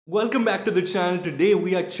Welcome back to the channel. Today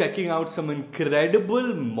we are checking out some incredible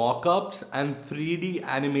mockups and 3D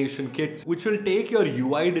animation kits which will take your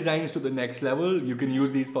UI designs to the next level. You can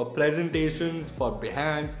use these for presentations, for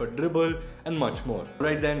Behance, for Dribble and much more.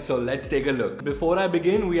 Right then, so let's take a look. Before I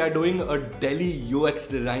begin, we are doing a Delhi UX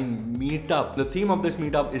design meetup. The theme of this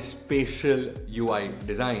meetup is spatial UI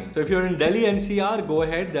design. So if you're in Delhi NCR, go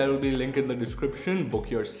ahead. There will be a link in the description.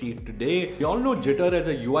 Book your seat today. You all know Jitter as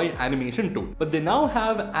a UI animation tool, but they now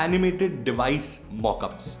have animated device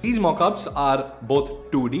mockups. These mockups are both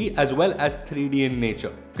 2D as well as 3D in nature.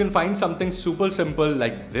 You can find something super simple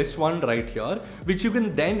like this one right here, which you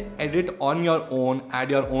can then edit on your own, add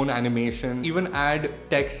your own animation, even add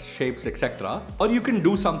text, shapes, etc. Or you can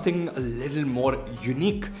do something a little more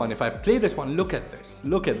unique. And if I play this one, look at this,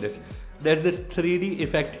 look at this. There's this 3D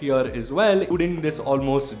effect here as well, including this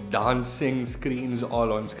almost dancing screens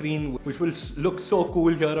all on screen, which will look so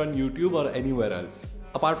cool here on YouTube or anywhere else.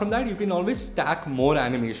 Apart from that, you can always stack more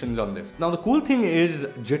animations on this. Now the cool thing is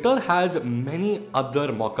Jitter has many other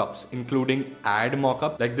mockups, including ad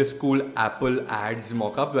mockup, like this cool Apple ads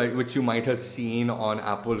mockup, which you might have seen on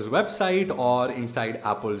Apple's website or inside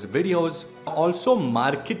Apple's videos. Also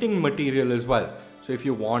marketing material as well. So if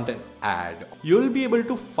you want an ad, you'll be able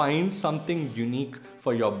to find something unique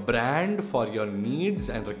for your brand, for your needs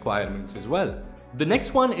and requirements as well. The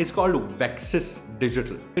next one is called Vexus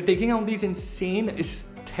Digital. They're taking out these insane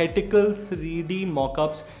aesthetical 3D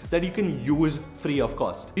mockups that you can use free of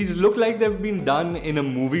cost. These look like they've been done in a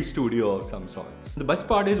movie studio of some sorts. The best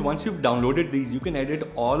part is once you've downloaded these, you can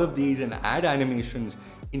edit all of these and add animations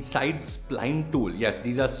inside Spline tool. Yes,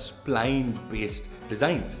 these are Spline based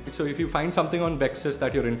designs. So if you find something on Vexus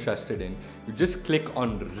that you're interested in, you just click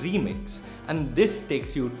on Remix and this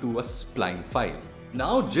takes you to a Spline file.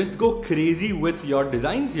 Now just go crazy with your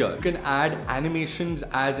designs here. You can add animations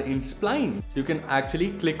as in Spline. So you can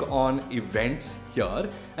actually click on events here,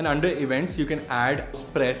 and under events you can add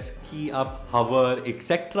press, key up, hover,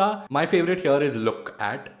 etc. My favorite here is look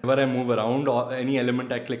at. Whenever I move around or any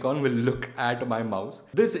element I click on will look at my mouse.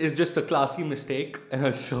 This is just a classy mistake.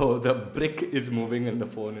 So the brick is moving and the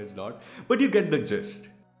phone is not, but you get the gist.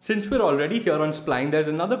 Since we're already here on Spline, there's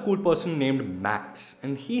another cool person named Max,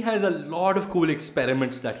 and he has a lot of cool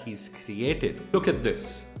experiments that he's created. Look at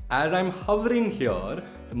this. As I'm hovering here,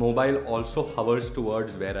 the mobile also hovers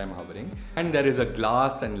towards where I'm hovering, and there is a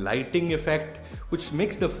glass and lighting effect, which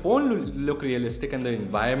makes the phone look realistic and the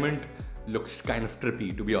environment looks kind of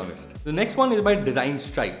trippy, to be honest. The next one is by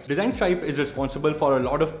Designstripe. Designstripe is responsible for a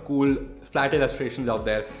lot of cool flat illustrations out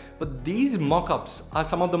there, but these mockups are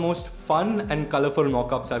some of the most fun and colorful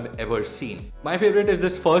mockups I've ever seen. My favorite is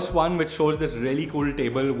this first one, which shows this really cool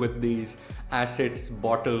table with these assets,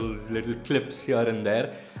 bottles, little clips here and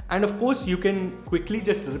there. And of course, you can quickly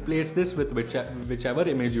just replace this with whichever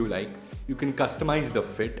image you like. You can customize the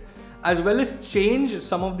fit, as well as change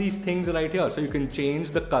some of these things right here. So you can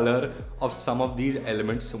change the color of some of these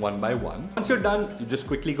elements one by one. Once you're done, you just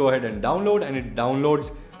quickly go ahead and download, and it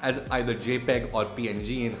downloads as either JPEG or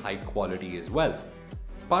PNG in high quality as well.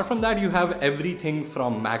 Apart from that, you have everything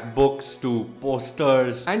from MacBooks to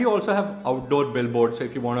posters, and you also have outdoor billboards. So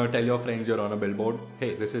if you want to tell your friends you're on a billboard,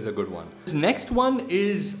 hey, this is a good one. This next one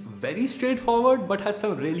is very straightforward but has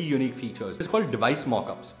some really unique features. It's called device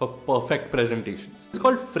mockups for perfect presentations. It's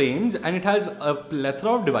called frames, and it has a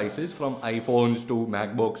plethora of devices from iPhones to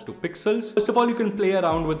MacBooks to Pixels. First of all, you can play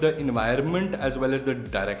around with the environment as well as the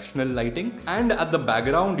directional lighting, and at the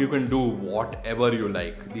background you can do whatever you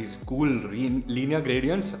like. These cool linear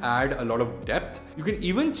gradients add a lot of depth. You can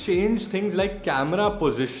even change things like camera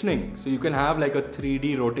positioning, so you can have like a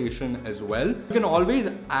 3D rotation as well. You can always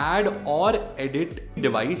add or edit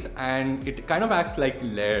device, and it kind of acts like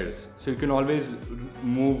layers, so you can always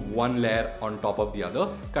move one layer on top of the other,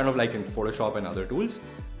 kind of like in Photoshop and other tools.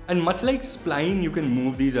 And much like Spline, you can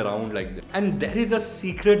move these around like this. And there is a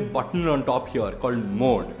secret button on top here called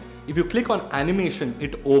mode. If you click on animation,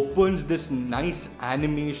 it opens this nice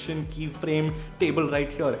animation keyframe table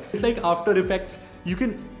right here. It's like After Effects. You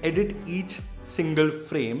can edit each single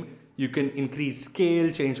frame. You can increase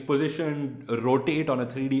scale, change position, rotate on a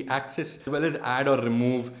 3D axis, as well as add or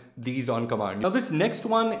remove these on command. Now this next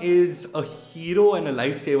one is a hero and a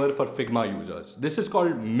lifesaver for Figma users. This is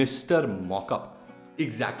called Mr. Mockup.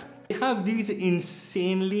 Exactly. We have these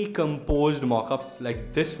insanely composed mockups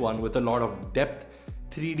like this one with a lot of depth,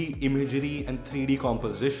 3D imagery and 3D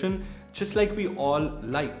composition, just like we all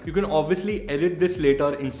like. You can obviously edit this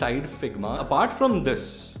later inside Figma. Apart from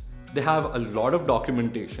this, They have a lot of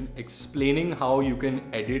documentation explaining how you can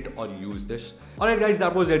edit or use this. Alright guys,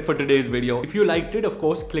 that was it for today's video. If you liked it, of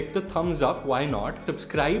course, click the thumbs up. Why not?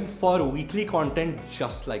 Subscribe for weekly content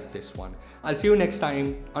just like this one. I'll see you next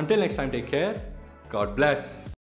time. Until next time, take care. God bless.